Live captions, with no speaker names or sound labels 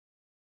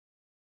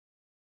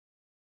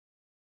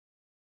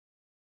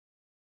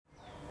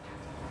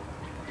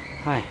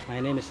Hi, my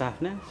name is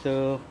Affnan.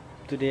 So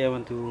today I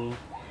want to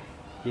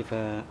give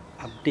a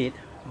update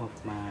of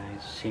my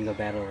single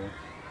barrel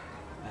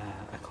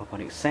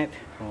aquaponics set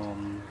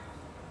from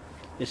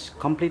it's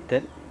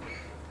completed,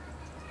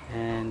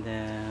 and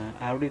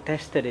I already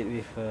tested it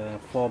with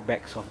 4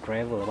 bags of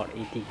gravel, about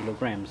 80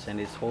 kilograms,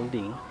 and it's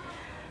holding.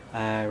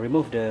 I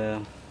removed the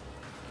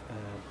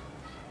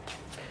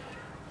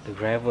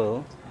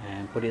gravel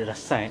and put it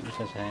aside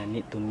because I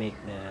need to make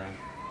the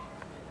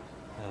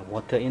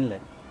water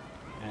inlet.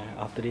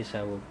 After this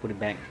I will put it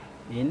back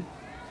in,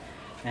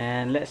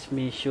 and let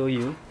me show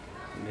you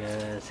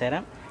the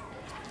setup.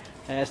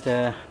 That's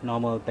the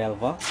normal bell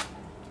valve,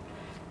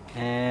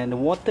 and the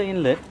water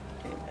inlet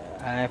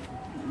I've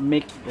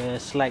made a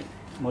slight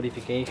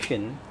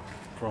modification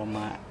from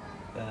my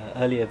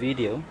earlier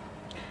video.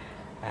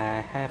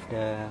 I have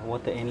the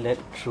water inlet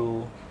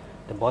through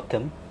the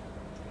bottom.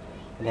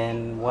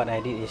 Then what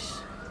I did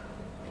is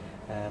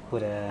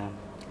put a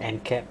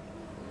end cap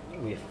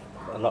with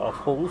a lot of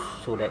holes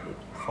so that it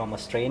form a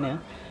strainer,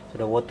 so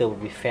the water will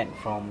be fed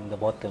from the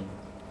bottom,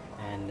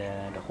 and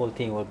the whole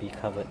thing will be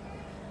covered.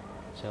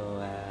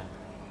 So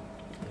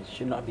it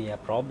should not be a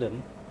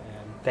problem.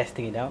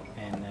 Testing it out,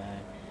 and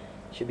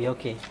should be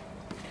okay.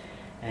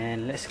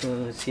 And let's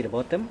go see the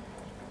bottom.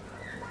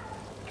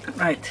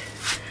 Right,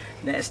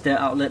 that's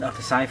the outlet of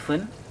the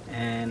siphon,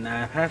 and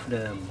I have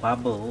the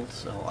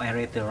bubbles or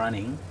aerator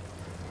running,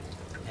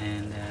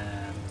 and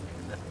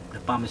the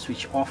pump is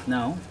switched off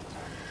now.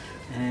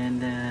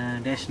 And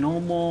there's no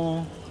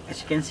more,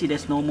 as you can see,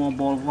 there's no more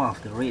ball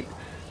valve, the red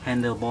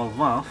handle ball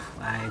valve.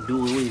 I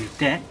do away with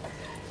that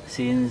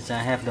since I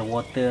have the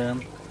water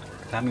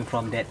coming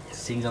from that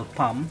single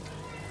pump.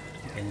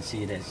 You can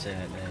see that's the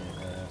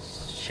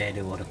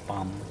shadow of the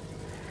pump,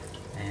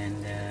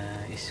 and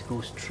it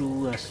goes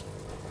through a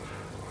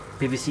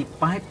PVC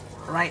pipe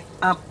right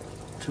up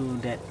to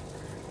that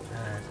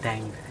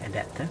tank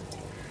adapter.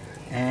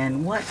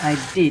 And what I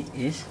did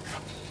is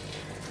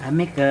I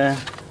make a,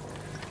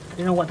 I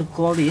don't know what to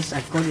call this.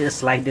 I call it a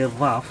slider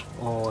valve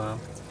or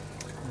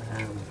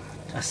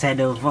a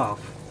saddle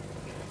valve.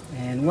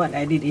 And what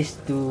I did is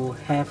to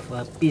have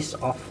a piece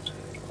of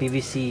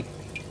PVC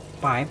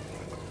pipe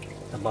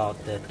about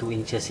 2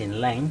 inches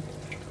in length,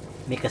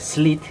 make a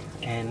slit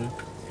and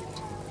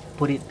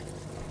put it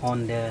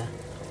on the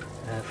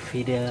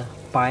feeder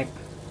pipe,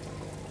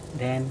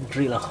 then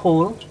drill a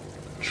hole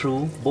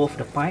through both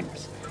the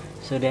pipes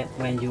so that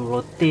when you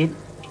rotate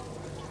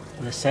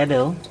the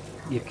saddle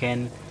you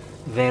can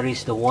vary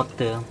the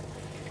water,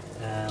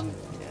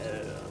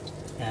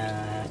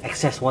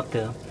 excess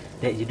water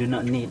that you do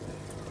not need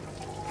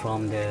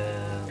from the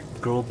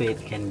grow bed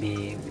can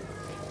be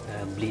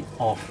bleed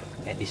off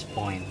at this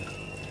point.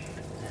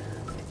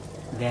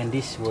 Then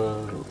this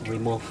will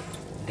remove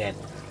that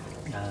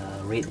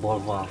red ball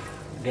valve.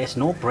 There's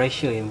no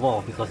pressure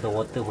involved because the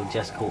water will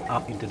just go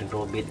up into the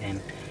grow bed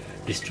and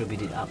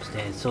distribute it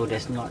upstairs, so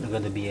there's not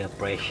going to be a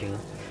pressure,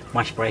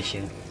 much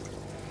pressure.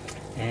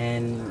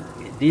 And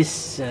this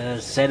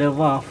saddle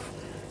valve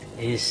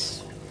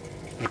is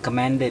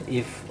recommended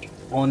if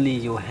only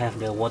you have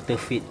the water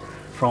feed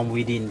from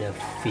within the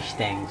fish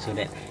tank, so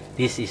that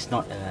this is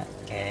not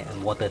a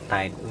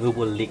watertight, it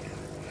will leak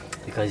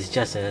because it's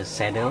just a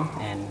saddle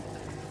and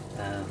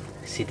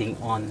sitting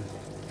on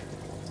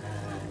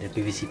the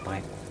PVC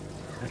pipe.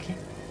 Okay,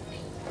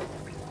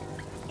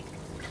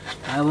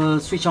 I will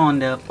switch on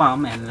the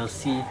pump and we'll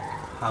see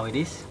how it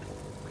is.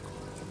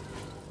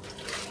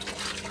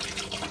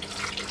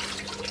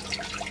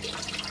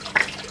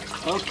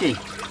 Okay,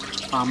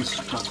 pump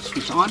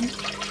switch on,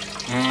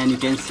 and you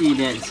can see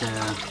that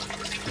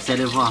the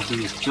saddle valve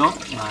do its job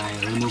by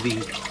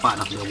removing part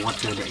of the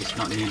water that is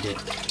not needed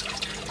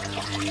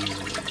and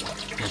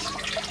just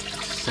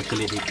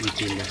circulate it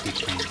within the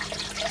fish tank.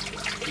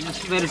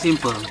 It's very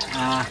simple.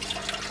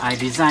 I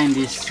designed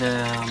this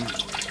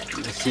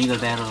single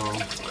barrel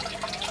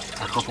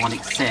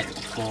aquaponics set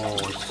for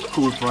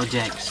school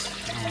projects,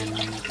 and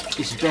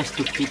it's best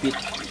to keep it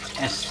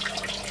as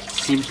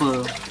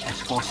simple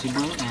as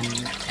possible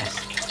and as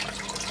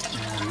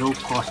low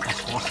cost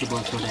as possible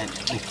so that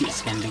the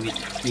kids can do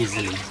it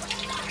easily.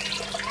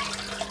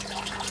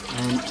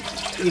 And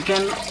you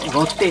can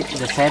rotate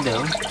the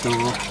saddle to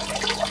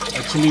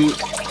actually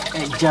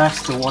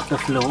adjust the water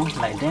flow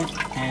like that,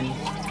 and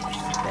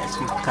let's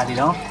cut it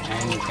off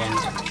and you can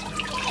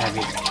have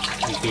it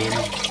again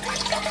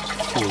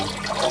full.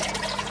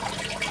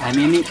 I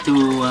may need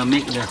to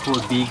make the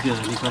hole bigger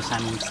because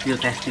I'm still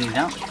testing it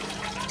out.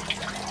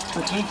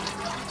 Okay,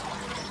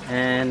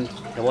 and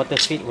the water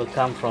feed will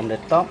come from the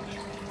top,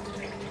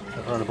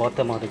 from the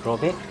bottom of the grow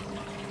bed,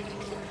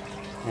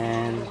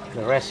 and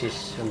the rest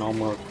is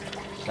normal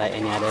like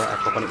any other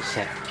aquaponics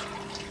set.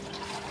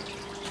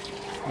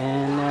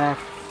 And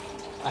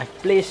I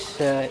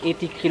placed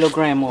 80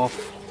 kilogram of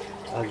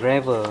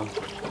gravel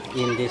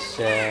in this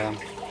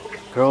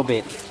grow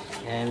bed,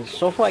 and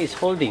so far it's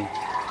holding,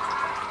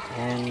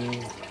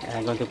 and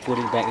I'm going to put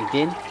it back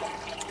again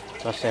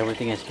because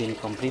everything has been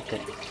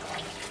completed.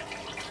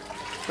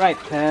 Right,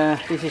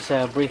 this is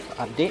a brief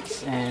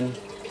updates, and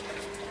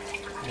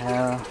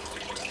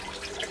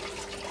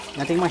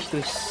Nothing much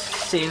to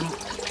say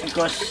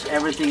because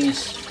everything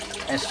is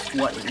as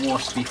what it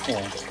was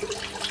before.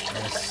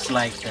 A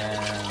slight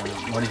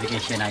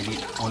modification I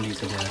did only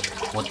to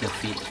the water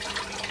feed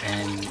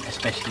and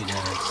especially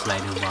the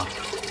slider bar.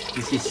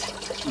 This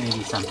is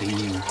maybe something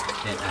new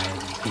that I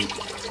did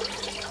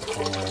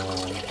for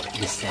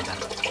this setup.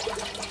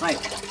 Right,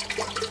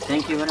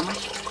 thank you very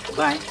much.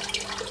 Bye.